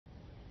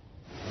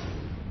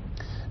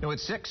Now at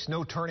 6,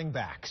 no turning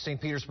back. St.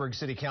 Petersburg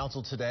City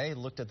Council today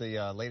looked at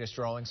the latest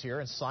drawings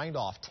here and signed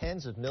off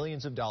tens of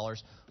millions of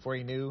dollars for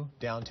a new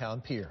downtown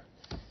pier.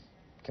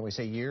 Can we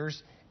say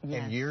years?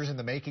 Yes. And years in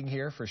the making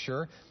here for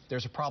sure.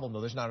 There's a problem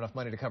though. There's not enough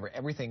money to cover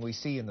everything we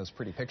see in those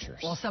pretty pictures.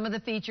 Well, some of the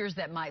features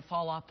that might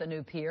fall off the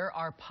new pier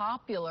are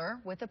popular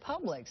with the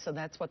public, so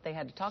that's what they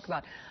had to talk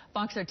about.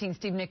 Fox 13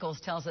 Steve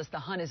Nichols tells us the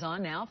hunt is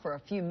on now for a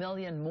few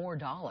million more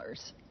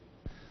dollars.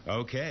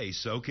 Okay,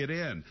 soak it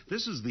in.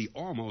 This is the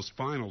almost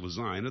final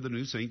design of the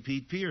new St.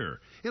 Pete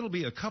Pier. It'll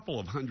be a couple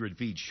of 100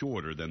 feet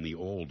shorter than the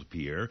old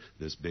pier.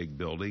 This big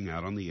building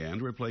out on the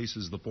end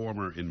replaces the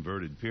former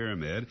inverted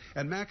pyramid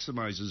and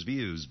maximizes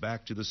views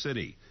back to the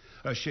city.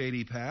 A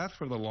shady path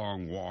for the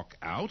long walk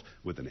out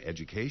with an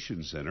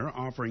education center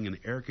offering an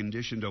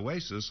air-conditioned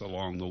oasis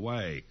along the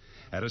way.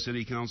 At a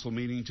city council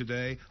meeting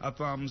today, a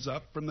thumbs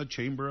up from the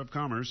Chamber of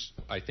Commerce.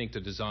 I think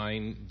the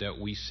design that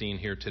we've seen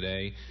here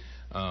today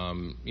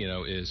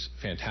is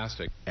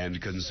fantastic.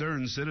 And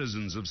concerned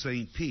citizens of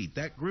St. Pete,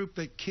 that group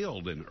that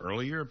killed an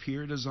earlier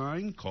pier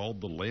design called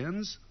the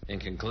Lens. In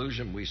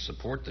conclusion, we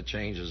support the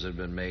changes that have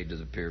been made to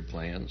the pier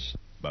plans.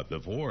 But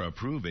before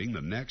approving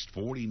the next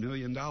 $40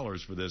 million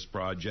for this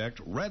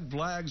project, red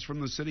flags from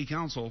the city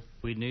council.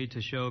 We need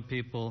to show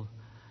people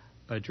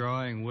a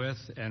drawing with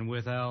and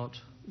without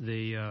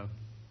the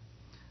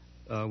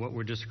what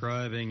we're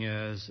describing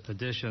as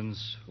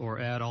additions or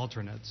add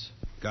alternates.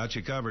 Got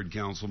you covered,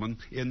 Councilman.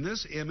 In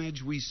this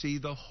image, we see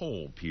the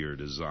whole pier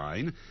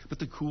design, but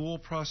the cool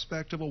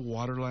prospect of a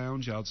water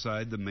lounge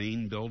outside the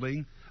main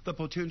building, the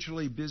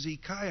potentially busy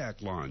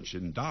kayak launch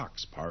and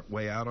docks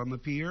partway out on the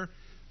pier,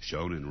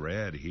 shown in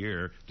red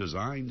here,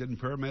 designed and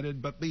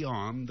permitted but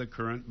beyond the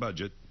current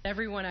budget.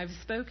 Everyone I've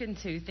spoken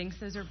to thinks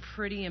those are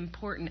pretty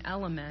important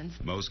elements.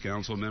 Most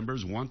council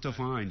members want to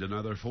find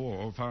another $4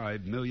 or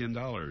 $5 million.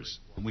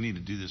 We need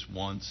to do this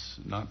once,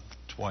 not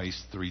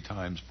twice, 3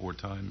 times, 4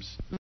 times.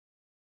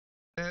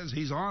 Says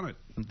he's on it.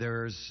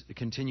 There's a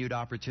continued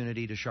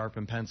opportunity to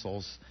sharpen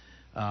pencils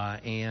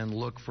and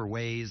look for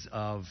ways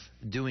of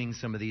doing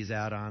some of these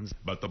add-ons.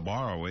 But the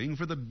borrowing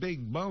for the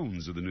big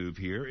bones of the new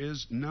pier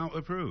is now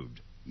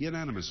approved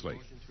unanimously.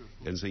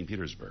 In St.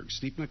 Petersburg,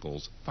 Steve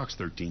Nichols, Fox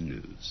 13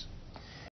 News.